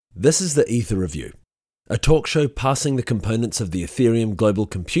This is the Ether Review, a talk show passing the components of the Ethereum global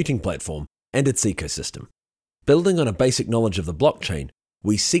computing platform and its ecosystem. Building on a basic knowledge of the blockchain,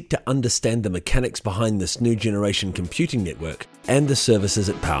 we seek to understand the mechanics behind this new generation computing network and the services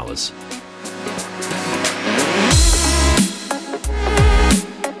it powers.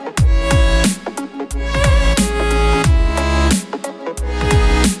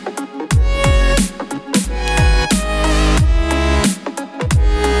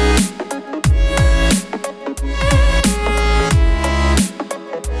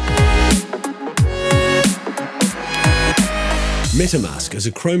 MetaMask is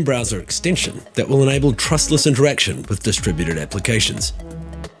a Chrome browser extension that will enable trustless interaction with distributed applications.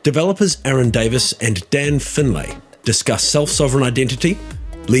 Developers Aaron Davis and Dan Finlay discuss self-sovereign identity,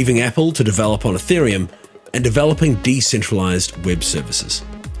 leaving Apple to develop on Ethereum, and developing decentralized web services.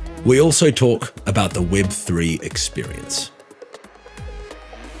 We also talk about the Web3 experience.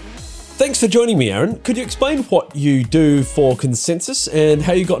 Thanks for joining me, Aaron. Could you explain what you do for ConsenSys and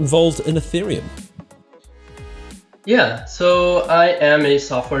how you got involved in Ethereum? Yeah, so I am a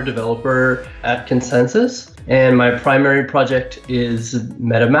software developer at ConsenSys, and my primary project is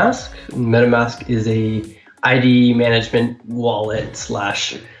MetaMask. MetaMask is a ID management wallet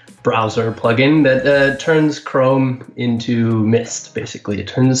 / browser plugin that turns Chrome into Mist, basically. It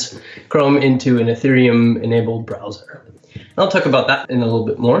turns Chrome into an Ethereum-enabled browser. I'll talk about that in a little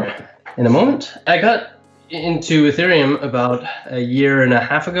bit more in a moment. I got into Ethereum about a year and a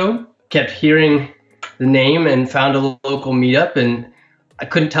half ago, kept hearing the name and found a local meetup, and I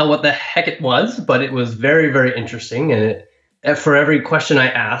couldn't tell what the heck it was, but it was very, very interesting. And for every question I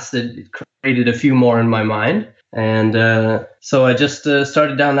asked, it created a few more in my mind. And so I just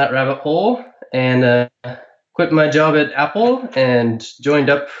started down that rabbit hole and quit my job at Apple and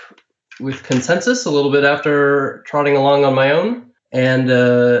joined up with ConsenSys a little bit after trotting along on my own. And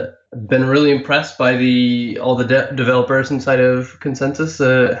been really impressed by all the developers inside of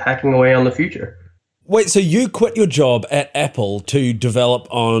ConsenSys hacking away on the future. Wait, so you quit your job at Apple to develop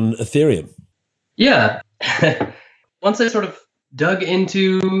on Ethereum? Yeah. Once I sort of dug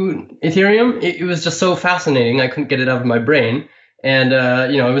into Ethereum, it was just so fascinating. I couldn't get it out of my brain. And,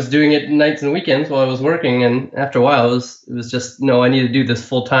 I was doing it nights and weekends while I was working. And after a while, it was just, no, I need to do this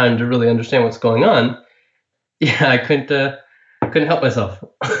full time to really understand what's going on. Yeah, I couldn't help myself.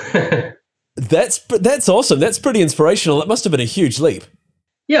 That's awesome. That's pretty inspirational. That must have been a huge leap.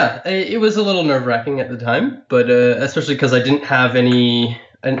 Yeah, it was a little nerve-wracking at the time, but especially because I didn't have any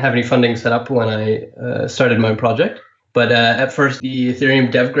funding set up when I started my project. But at first, the Ethereum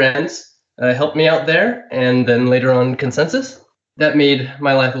Dev Grants helped me out there, and then later on, ConsenSys. That made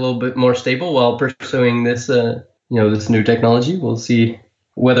my life a little bit more stable while pursuing this, this new technology. We'll see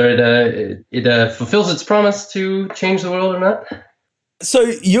whether it fulfills its promise to change the world or not. So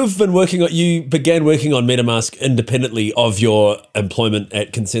you began working on MetaMask independently of your employment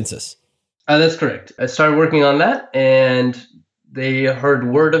at ConsenSys? That's correct. I started working on that, and they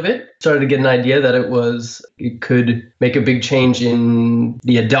heard word of it, started to get an idea that it could make a big change in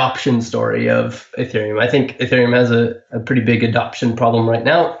the adoption story of Ethereum. I think Ethereum has a pretty big adoption problem right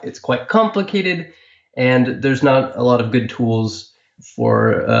now. It's quite complicated, and there's not a lot of good tools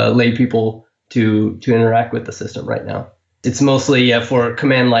for lay people to interact with the system right now. It's mostly for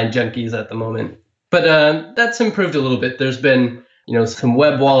command line junkies at the moment. But that's improved a little bit. There's been, some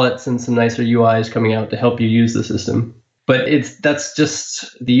web wallets and some nicer UIs coming out to help you use the system. But that's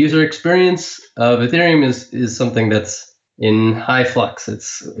just the user experience of Ethereum is something that's in high flux.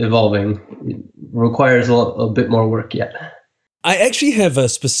 It's evolving. It requires a bit more work yet. I actually have a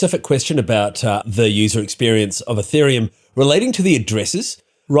specific question about the user experience of Ethereum relating to the addresses.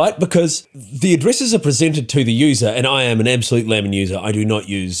 Right, because the addresses are presented to the user, and I am an absolute layman user. I do not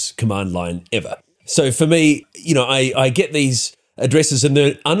use command line ever. So for me, I get these addresses and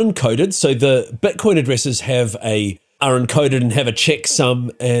they're unencoded. So the Bitcoin addresses are encoded and have a checksum,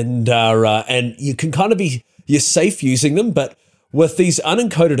 and you can kind of you're safe using them. But with these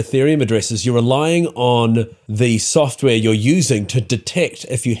unencoded Ethereum addresses, you're relying on the software you're using to detect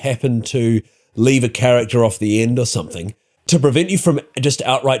if you happen to leave a character off the end or something, to prevent you from just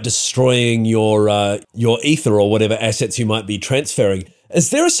outright destroying your Ether or whatever assets you might be transferring.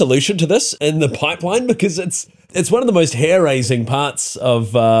 Is there a solution to this in the pipeline? Because it's one of the most hair-raising parts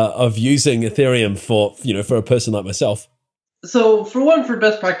of using Ethereum for a person like myself. So for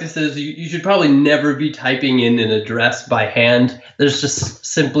best practices, you should probably never be typing in an address by hand. There's just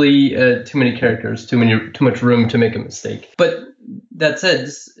simply too many characters, too much room to make a mistake. But that said,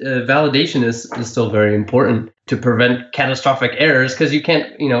 validation is still very important to prevent catastrophic errors, because you can't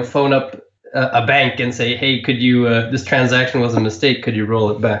phone up a bank and say, hey, could you, this transaction was a mistake, could you roll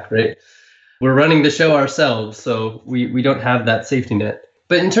it back, right? We're running the show ourselves, so we don't have that safety net.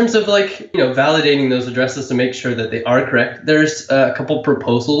 But in terms of validating those addresses to make sure that they are correct, there's a couple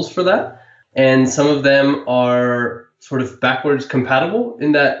proposals for that. And some of them are sort of backwards compatible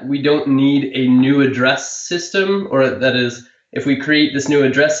in that we don't need a new address system, or that is, if we create this new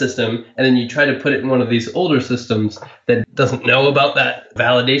address system and then you try to put it in one of these older systems that doesn't know about that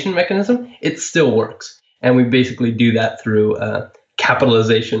validation mechanism, it still works. And we basically do that through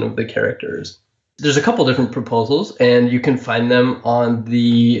capitalization of the characters. There's a couple different proposals, and you can find them on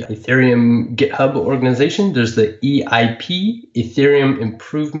the Ethereum GitHub organization. There's the EIP, Ethereum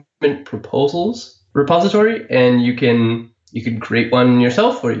Improvement Proposals repository, and you can create one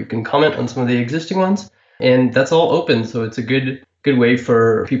yourself, or you can comment on some of the existing ones. And that's all open, so it's a good way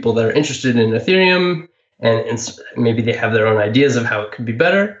for people that are interested in Ethereum, and maybe they have their own ideas of how it could be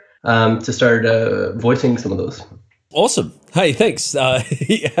better, to start voicing some of those. Awesome. Hey, thanks. That's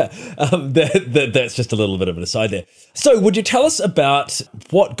just a little bit of an aside there. So would you tell us about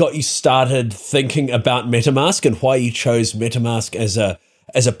what got you started thinking about MetaMask and why you chose MetaMask as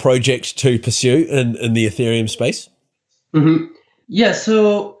a project to pursue in the Ethereum space? Mm-hmm. Yeah,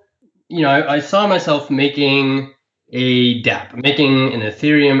 so I saw myself making a dApp, making an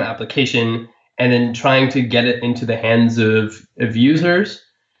Ethereum application, and then trying to get it into the hands of users.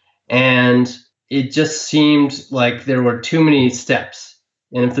 And it just seemed like there were too many steps.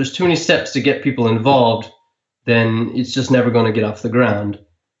 And if there's too many steps to get people involved, then it's just never going to get off the ground.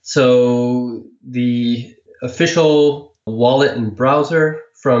 So the official wallet and browser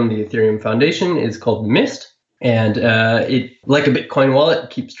from the Ethereum Foundation is called Mist. And it, like a Bitcoin wallet,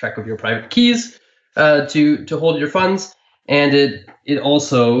 keeps track of your private keys to hold your funds. And it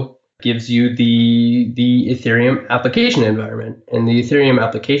also gives you the Ethereum application environment. And the Ethereum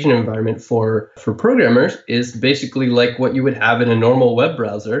application environment for programmers is basically like what you would have in a normal web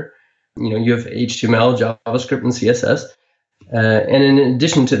browser. You have HTML, JavaScript, and CSS. And in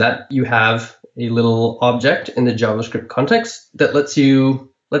addition to that, you have a little object in the JavaScript context that lets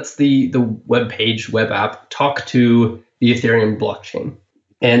the web page, web app talk to the Ethereum blockchain.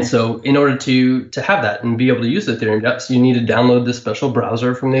 And so in order to have that and be able to use Ethereum dApps, you need to download this special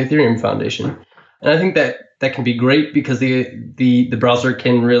browser from the Ethereum Foundation. And I think that can be great because the browser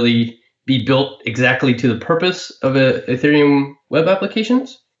can really be built exactly to the purpose of Ethereum web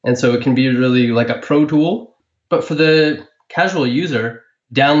applications. And so it can be really like a pro tool. But for the casual user,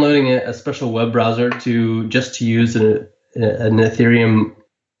 downloading a special web browser to use an Ethereum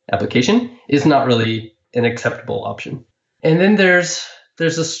application is not really an acceptable option. And then there's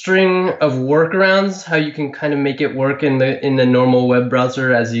a string of workarounds how you can kind of make it work in the normal web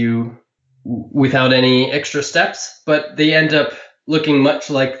browser without any extra steps, but they end up looking much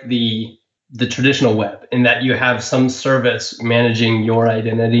like the traditional web in that you have some service managing your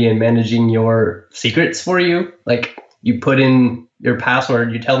identity and managing your secrets for you. Like you put in your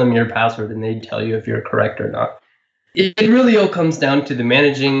password, you tell them your password, and they tell you if you're correct or not. It really all comes down to the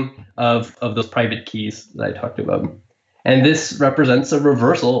managing of those private keys that I talked about. And this represents a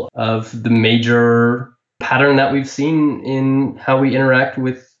reversal of the major pattern that we've seen in how we interact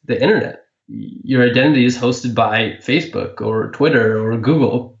with the internet. Your identity is hosted by Facebook or Twitter or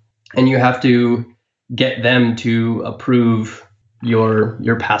Google, and you have to get them to approve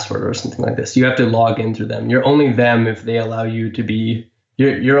your password or something like this. You have to log in through them. You're only them if they allow you to be.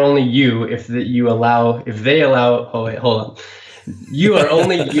 You're only you if they allow. Oh wait, hold on. You are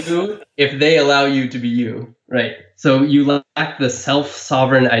only you if they allow you to be you, right? So you lack the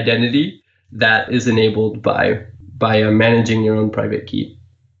self-sovereign identity that is enabled by managing your own private key.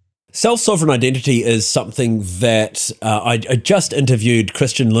 Self-sovereign identity is something that I just interviewed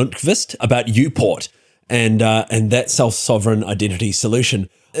Christian Lundqvist about Uport, and that self-sovereign identity solution.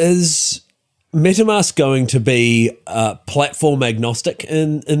 Is MetaMask going to be platform agnostic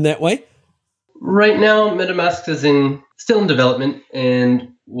in that way? Right now, MetaMask is still in development,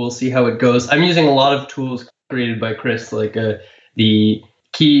 and we'll see how it goes. I'm using a lot of tools created by Chris, like the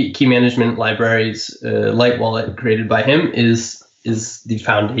key management libraries. Light Wallet created by him is the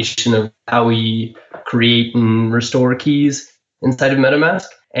foundation of how we create and restore keys inside of MetaMask.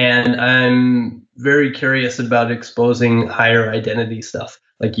 And I'm very curious about exposing higher identity stuff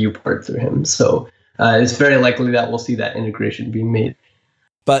like Uport through him. So it's very likely that we'll see that integration being made.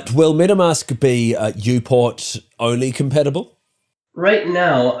 But will MetaMask be Uport only compatible? Right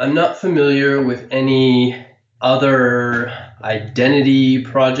now, I'm not familiar with any other identity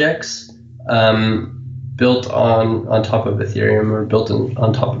projects built on top of Ethereum or built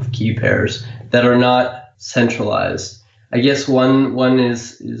on top of key pairs that are not centralized. I guess one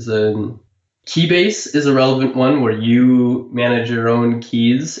is Keybase is a relevant one where you manage your own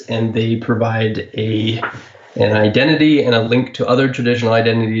keys and they provide an identity and a link to other traditional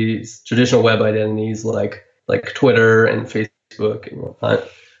identities, traditional web identities like Twitter and Facebook and whatnot.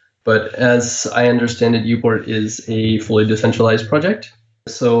 But as I understand it, Uport is a fully decentralized project.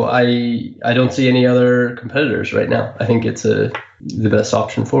 So I don't see any other competitors right now. I think it's the best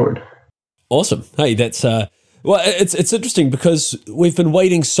option forward. Awesome. Hey, that's well, it's interesting because we've been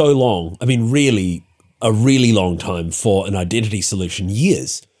waiting so long. I mean, really, a really long time for an identity solution,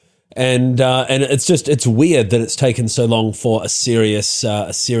 years. And it's weird that it's taken so long for a serious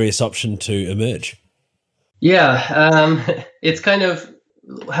option to emerge. Yeah, it's kind of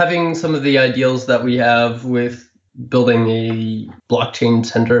having some of the ideals that we have with building a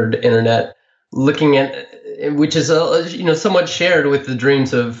blockchain-centered internet, looking at which is somewhat shared with the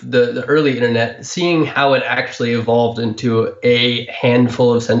dreams of the early internet. Seeing how it actually evolved into a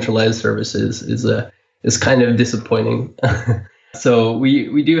handful of centralized services is kind of disappointing. So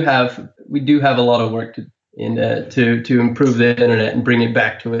we do have a lot of work to improve the internet and bring it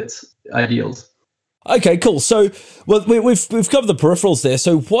back to its ideals. Okay, cool. So, well, we've covered the peripherals there.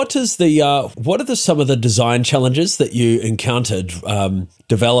 So, what are some of the design challenges that you encountered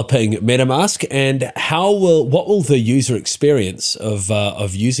developing MetaMask, and what will the user experience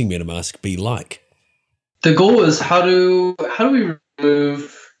of using MetaMask be like? The goal was how do we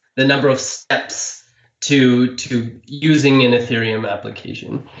remove the number of steps to using an Ethereum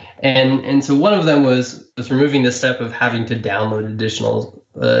application, and so one of them was removing the step of having to download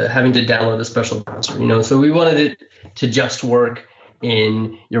a special browser. So we wanted it to just work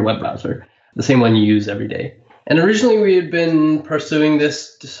in your web browser, the same one you use every day. And originally we had been pursuing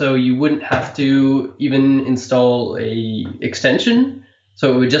this so you wouldn't have to even install a extension,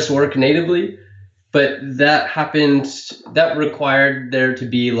 so it would just work natively. But that required there to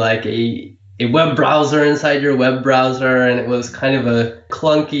be like a web browser inside your web browser, and it was kind of a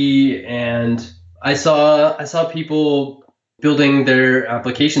clunky. And I saw people building their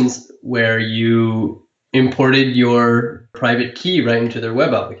applications where you imported your private key right into their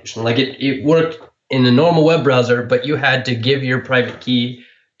web application. Like it worked in a normal web browser, but you had to give your private key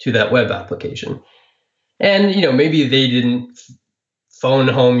to that web application. And maybe they didn't phone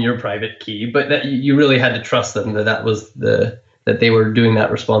home your private key, but that you really had to trust them that they were doing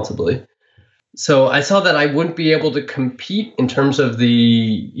that responsibly. So I saw that I wouldn't be able to compete in terms of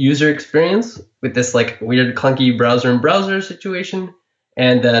the user experience with this like weird clunky browser situation,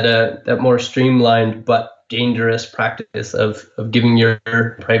 and that more streamlined but dangerous practice of giving your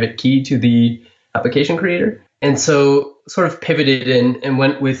private key to the application creator. And so sort of pivoted and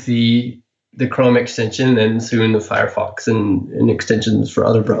went with the Chrome extension and soon the Firefox and extensions for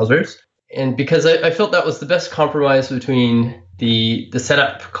other browsers. And because I felt that was the best compromise between the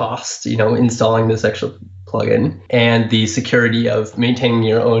setup cost, installing this extra plugin, and the security of maintaining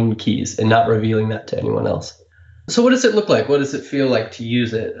your own keys and not revealing that to anyone else. So what does it look like? What does it feel like to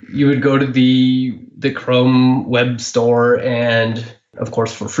use it? You would go to the Chrome web store and, of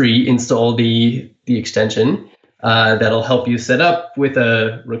course, for free, install the extension. That'll help you set up with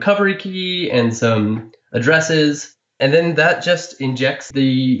a recovery key and some addresses. And then that just injects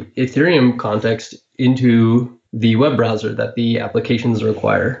the Ethereum context into the web browser that the applications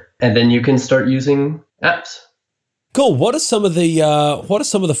require. And then you can start using apps. Cool. What are some of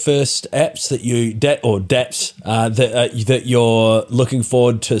the first apps that you're looking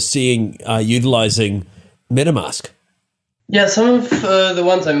forward to seeing utilizing MetaMask? Yeah, some of the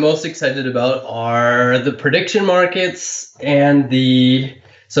ones I'm most excited about are the prediction markets and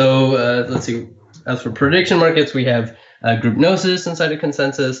let's see. As for prediction markets, we have Group Gnosis inside of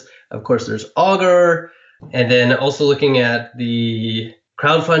Consensus. Of course, there's Augur, and then also looking at the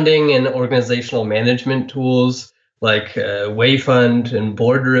crowdfunding and organizational management tools like Wayfund and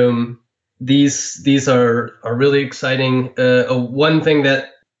Boardroom. These are really exciting. One thing that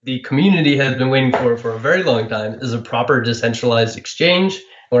the community has been waiting for a very long time is a proper decentralized exchange.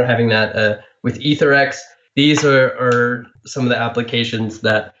 We're having that with EtherX. These are some of the applications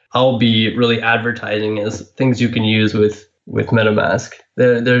that I'll be really advertising as things you can use with MetaMask.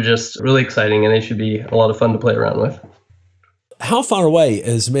 They're just really exciting, and they should be a lot of fun to play around with. How far away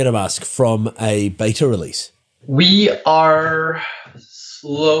is MetaMask from a beta release? We are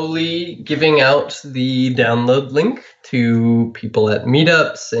slowly giving out the download link to people at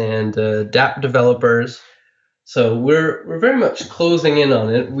meetups and dApp developers. So we're very much closing in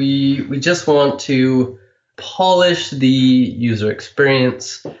on it. We just want to polish the user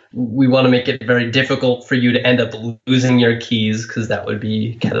experience. We want to make it very difficult for you to end up losing your keys, because that would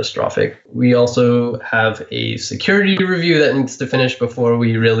be catastrophic. We also have a security review that needs to finish before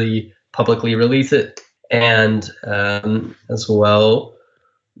we really publicly release it. And as well,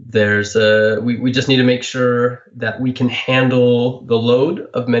 we just need to make sure that we can handle the load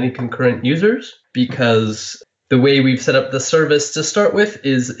of many concurrent users, because the way we've set up the service to start with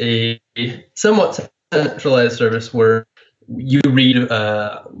is a somewhat centralized service where you read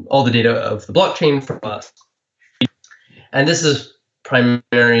all the data of the blockchain from us. And this is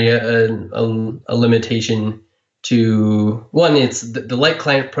primarily a limitation to, one, it's the Light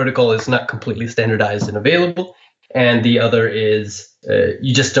Client protocol is not completely standardized and available. And the other is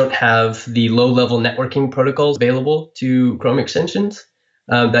you just don't have the low-level networking protocols available to Chrome extensions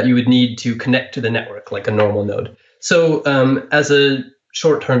that you would need to connect to the network like a normal node. So as a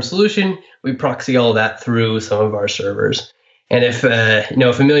short-term solution, we proxy all that through some of our servers. And if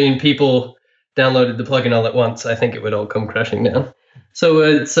if 1 million people downloaded the plugin all at once, I think it would all come crashing down. So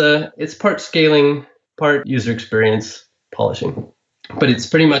it's part scaling, part user experience polishing, but it's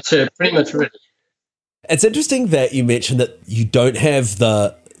pretty much ready. It's interesting that you mentioned that you don't have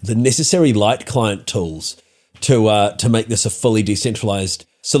the necessary Light Client tools to make this a fully decentralized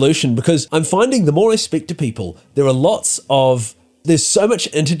solution, because I'm finding the more I speak to people, there's so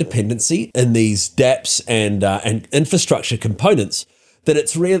much interdependency in these dApps and infrastructure components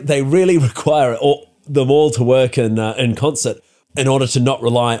that they really require them all to work in concert in order to not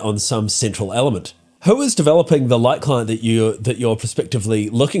rely on some central element. Who is developing the Light Client that you're prospectively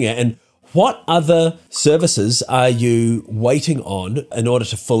looking at, and what other services are you waiting on in order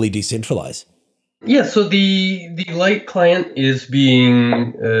to fully decentralize? Yeah, so the Light Client is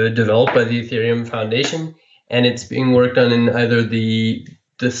being developed by the Ethereum Foundation, and it's being worked on in either the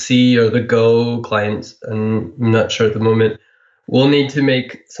C or the Go clients, and I'm not sure at the moment. We'll need to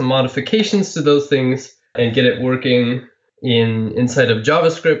make some modifications to those things and get it working inside of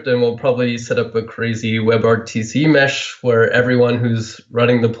JavaScript, and we'll probably set up a crazy WebRTC mesh where everyone who's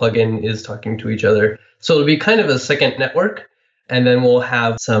running the plugin is talking to each other. So it'll be kind of a second network, and then we'll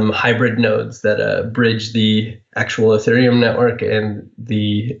have some hybrid nodes that bridge the actual Ethereum network and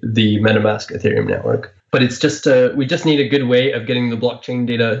the MetaMask Ethereum network. But it's just we just need a good way of getting the blockchain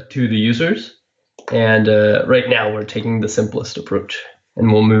data to the users. And right now we're taking the simplest approach,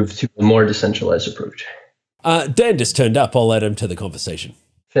 and we'll move to a more decentralized approach. Dan just turned up. I'll add him to the conversation.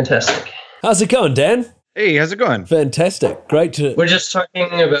 Fantastic. How's it going, Dan? Hey, how's it going? Fantastic. Great to... We're just talking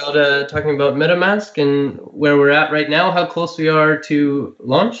about MetaMask and where we're at right now, how close we are to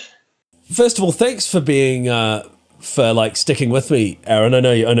launch. First of all, thanks for being... for sticking with me, Aaron. I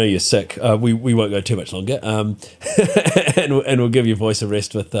know you're sick. We won't go too much longer. And we'll give your voice a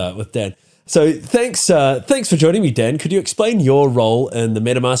rest with Dan. So thanks for joining me, Dan. Could you explain your role in the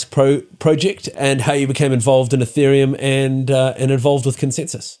MetaMask project and how you became involved in Ethereum and involved with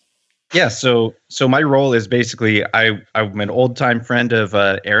Consensus? Yeah, so my role is basically I'm an old time friend of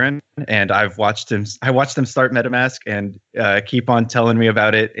Aaron, and I watched him start MetaMask and keep on telling me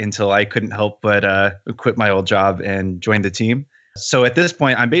about it until I couldn't help but quit my old job and join the team. So at this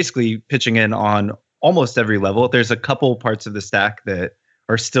point, I'm basically pitching in on almost every level. There's a couple parts of the stack that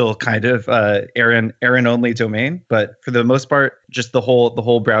are still kind of Aaron only domain, but for the most part, just the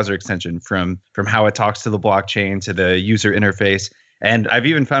whole browser extension from how it talks to the blockchain to the user interface. And I've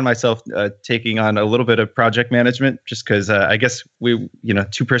even found myself taking on a little bit of project management, just because I guess we,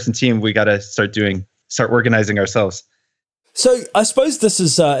 2-person team, we got to start organizing ourselves. So I suppose this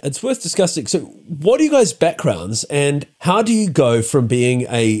is it's worth discussing. So what are you guys' backgrounds, and how do you go from being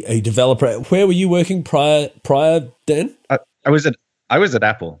a developer? Where were you working prior, Dan? I was at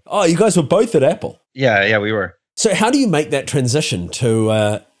Apple. Oh, you guys were both at Apple. Yeah, we were. So how do you make that transition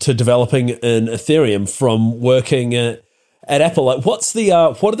to developing in Ethereum from working at Apple? Like, what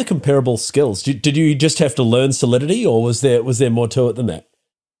are the comparable skills? Did you just have to learn Solidity, or was there more to it than that?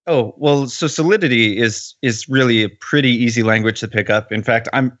 Oh, well, so Solidity is really a pretty easy language to pick up. In fact,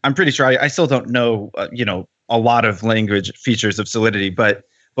 I'm pretty sure I still don't know a lot of language features of Solidity, but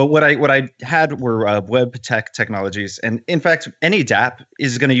what I had were web technologies, and in fact, any dApp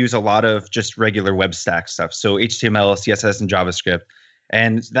is going to use a lot of just regular web stack stuff. So HTML, CSS, and JavaScript,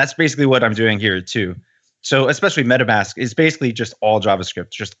 and that's basically what I'm doing here too. So especially MetaMask is basically just all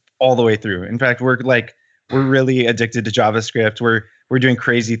JavaScript, just all the way through. In fact, we're really addicted to JavaScript. We're doing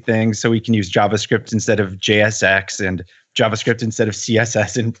crazy things, so we can use JavaScript instead of JSX and JavaScript instead of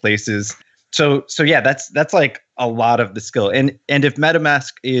CSS in places. So yeah, that's like a lot of the skill. And if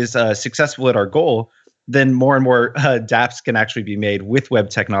MetaMask is successful at our goal, then more and more dApps can actually be made with web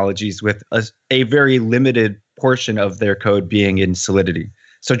technologies, with a very limited portion of their code being in Solidity.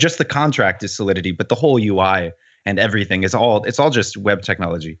 So just the contract is Solidity, but the whole UI and everything it's all just web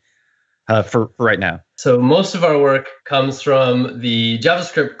technology. for right now? So most of our work comes from the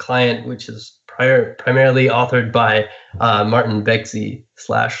JavaScript client, which is primarily authored by Martin Begsy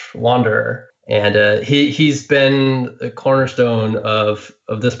 /Wanderer. And he's been the cornerstone of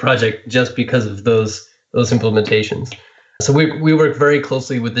this project just because of those implementations. So we work very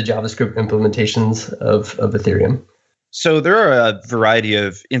closely with the JavaScript implementations of Ethereum. So there are a variety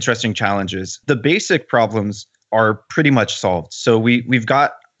of interesting challenges. The basic problems are pretty much solved. So we've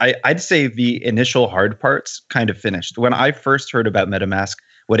got, I'd say the initial hard parts kind of finished. When I first heard about MetaMask,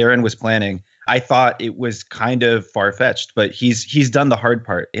 what Aaron was planning, I thought it was kind of far-fetched, but he's done the hard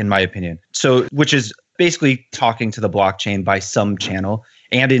part, in my opinion. So, which is basically talking to the blockchain by some channel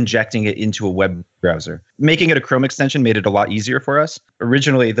and injecting it into a web browser. Making it a Chrome extension made it a lot easier for us.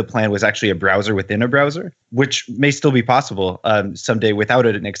 Originally, the plan was actually a browser within a browser, which may still be possible someday without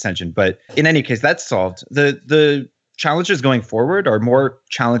an extension. But in any case, that's solved. The challenges going forward are more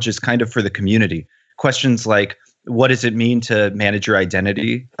challenges kind of for the community. Questions like, what does it mean to manage your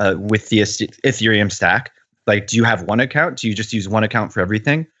identity with the Ethereum stack? Like, do you have one account? Do you just use one account for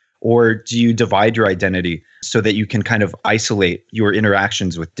everything? Or do you divide your identity so that you can kind of isolate your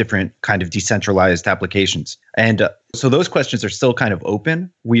interactions with different kind of decentralized applications? And so those questions are still kind of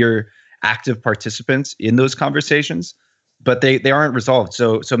open. We are active participants in those conversations, but they aren't resolved.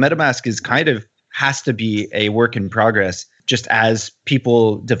 So MetaMask is kind of has to be a work in progress, just as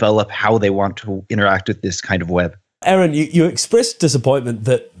people develop how they want to interact with this kind of web. Aaron, you expressed disappointment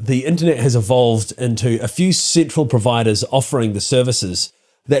that the internet has evolved into a few central providers offering the services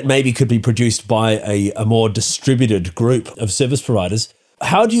that maybe could be produced by a more distributed group of service providers.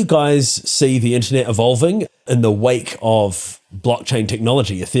 How do you guys see the internet evolving in the wake of blockchain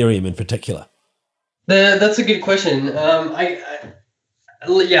technology, Ethereum in particular? That's a good question. Like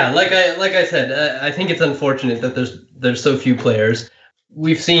I said, I think it's unfortunate that there's so few players.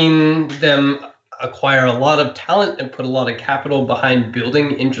 We've seen them acquire a lot of talent and put a lot of capital behind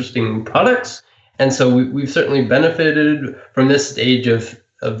building interesting products, and so we've certainly benefited from this stage of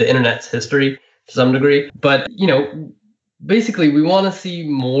the internet's history to some degree. But basically, we want to see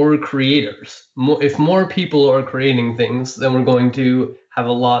more creators. If more people are creating things, then we're going to have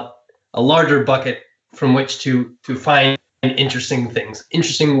a larger bucket from which to find interesting things,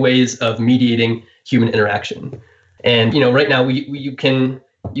 interesting ways of mediating human interaction. And right now you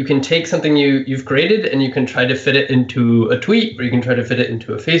can take something you've created and you can try to fit it into a tweet, or you can try to fit it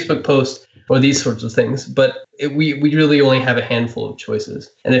into a Facebook post, or these sorts of things. But we really only have a handful of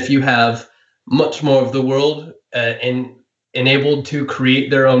choices. And if you have much more of the world and enabled to create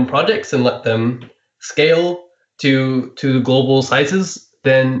their own projects and let them scale to global sizes,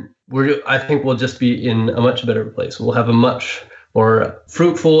 then I think we'll just be in a much better place. We'll have a much more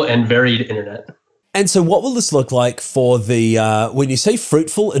fruitful and varied internet. And so what will this look like for the, when you say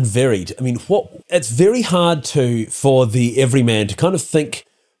fruitful and varied, I mean, it's very hard for the everyman to kind of think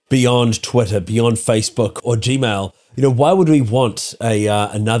beyond Twitter, beyond Facebook or Gmail. Why would we want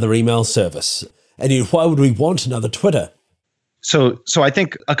another email service? And why would we want another Twitter? So I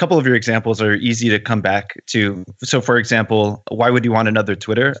think a couple of your examples are easy to come back to. So for example, why would you want another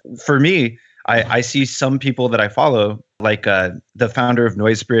Twitter? For me, I see some people that I follow, like the founder of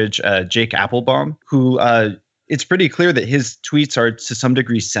Noisebridge, Jake Applebaum, who it's pretty clear that his tweets are to some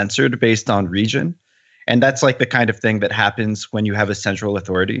degree censored based on region. And that's like the kind of thing that happens when you have a central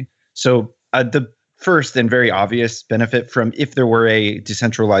authority. So the first and very obvious benefit from if there were a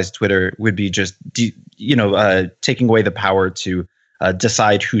decentralized Twitter would be just, taking away the power to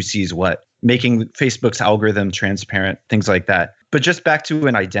decide who sees what, making Facebook's algorithm transparent, things like that. But just back to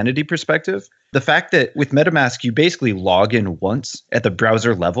an identity perspective, the fact that with MetaMask, you basically log in once at the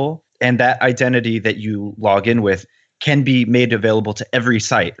browser level, and that identity that you log in with can be made available to every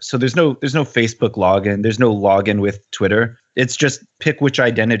site. So there's no Facebook login, there's no login with Twitter. It's just pick which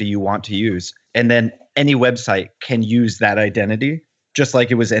identity you want to use. And then any website can use that identity just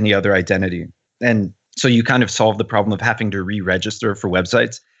like it was any other identity. And so you kind of solve the problem of having to re-register for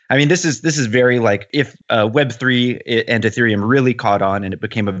websites. I mean, this is very like if Web3 and Ethereum really caught on and it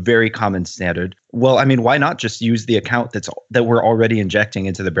became a very common standard. Well, I mean, why not just use the account that we're already injecting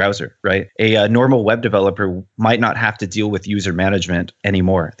into the browser, right? A normal web developer might not have to deal with user management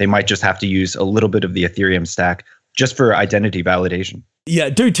anymore. They might just have to use a little bit of the Ethereum stack just for identity validation. Yeah,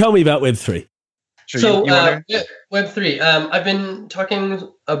 do tell me about Web3. Sure, so Web3. I've been talking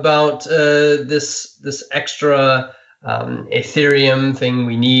about this extra Ethereum thing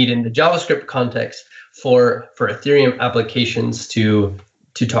we need in the JavaScript context for Ethereum applications to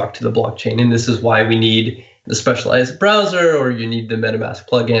talk to the blockchain. And this is why we need the specialized browser, or you need the MetaMask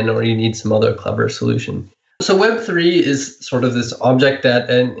plugin, or you need some other clever solution. So Web3 is sort of this object that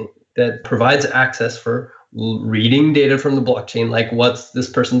that provides access for reading data from the blockchain, like what's this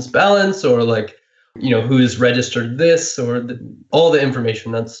person's balance, or like, who's registered this, or all the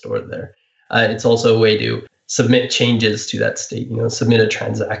information that's stored there. It's also a way to submit changes to that state, submit a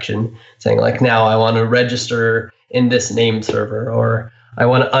transaction saying like, now I want to register in this name server, or I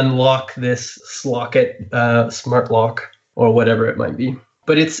want to unlock this Slockit smart lock, or whatever it might be.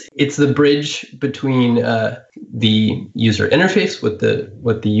 But it's the bridge between the user interface,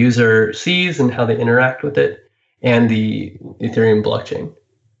 what the user sees and how they interact with it, and the Ethereum blockchain.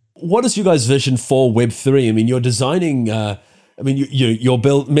 What is your guys' vision for Web3? I mean, you're designing. Your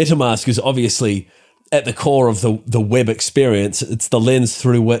build MetaMask is obviously at the core of the web experience. It's the lens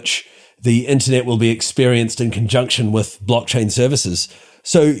through which the internet will be experienced in conjunction with blockchain services.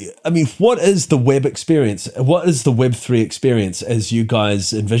 So, I mean, what is the web experience? What is the Web3 experience as you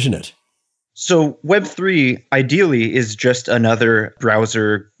guys envision it? So Web3 ideally is just another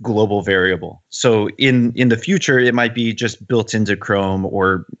browser global variable. So in the future, it might be just built into Chrome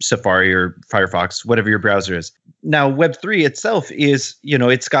or Safari or Firefox, whatever your browser is. Now, Web3 itself is,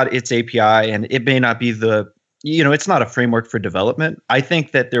 it's got its API, and it may not be it's not a framework for development. I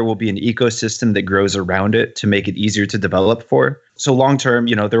think that there will be an ecosystem that grows around it to make it easier to develop for. So long term,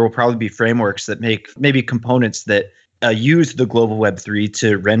 there will probably be frameworks that make maybe components that use the global Web3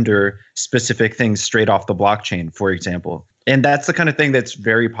 to render specific things straight off the blockchain, for example. And that's the kind of thing that's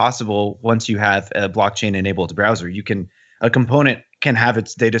very possible once you have a blockchain-enabled browser. A component can have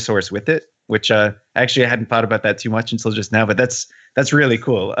its data source with it, which actually I hadn't thought about that too much until just now, but that's really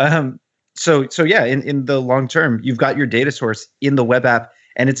cool. So yeah, in the long term, you've got your data source in the web app,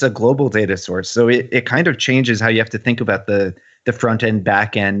 and it's a global data source. So it kind of changes how you have to think about the front end,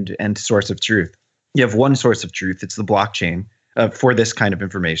 back end, and source of truth. You have one source of truth. It's the blockchain for this kind of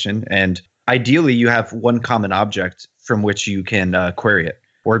information. And ideally, you have one common object from which you can query it.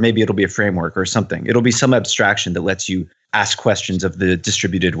 Or maybe it'll be a framework or something. It'll be some abstraction that lets you ask questions of the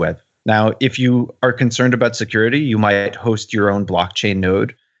distributed web. Now, if you are concerned about security, you might host your own blockchain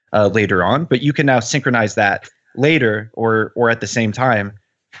node later on, but you can now synchronize that later or at the same time,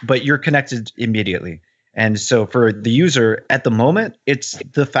 but you're connected immediately. And so for the user at the moment, it's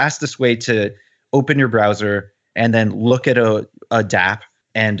the fastest way to open your browser and then look at a dApp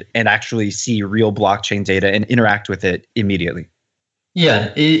and actually see real blockchain data and interact with it immediately.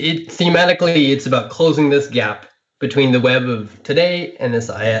 Yeah, it thematically, it's about closing this gap between the web of today and this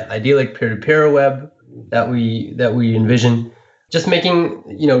idyllic peer-to-peer web that we envision. Just making,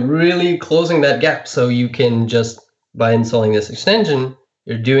 really closing that gap, so you can just, by installing this extension,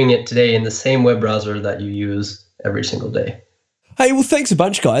 you're doing it today in the same web browser that you use every single day. Hey, well, thanks a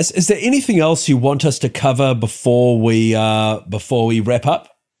bunch, guys. Is there anything else you want us to cover before we wrap up?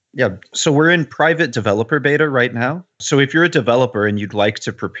 Yeah, so we're in private developer beta right now. So if you're a developer and you'd like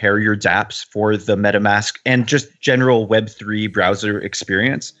to prepare your dApps for the MetaMask and just general Web3 browser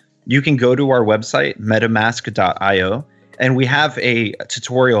experience, you can go to our website, metamask.io. And we have a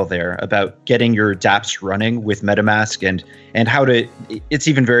tutorial there about getting your dApps running with MetaMask and how to. It's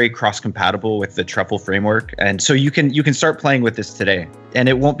even very cross-compatible with the Truffle framework, and so you can start playing with this today. And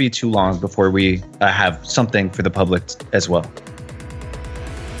it won't be too long before we have something for the public as well.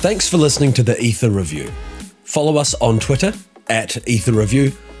 Thanks for listening to the Ether Review. Follow us on Twitter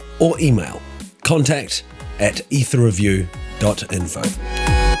 @EtherReview or email contact@etherreview.info.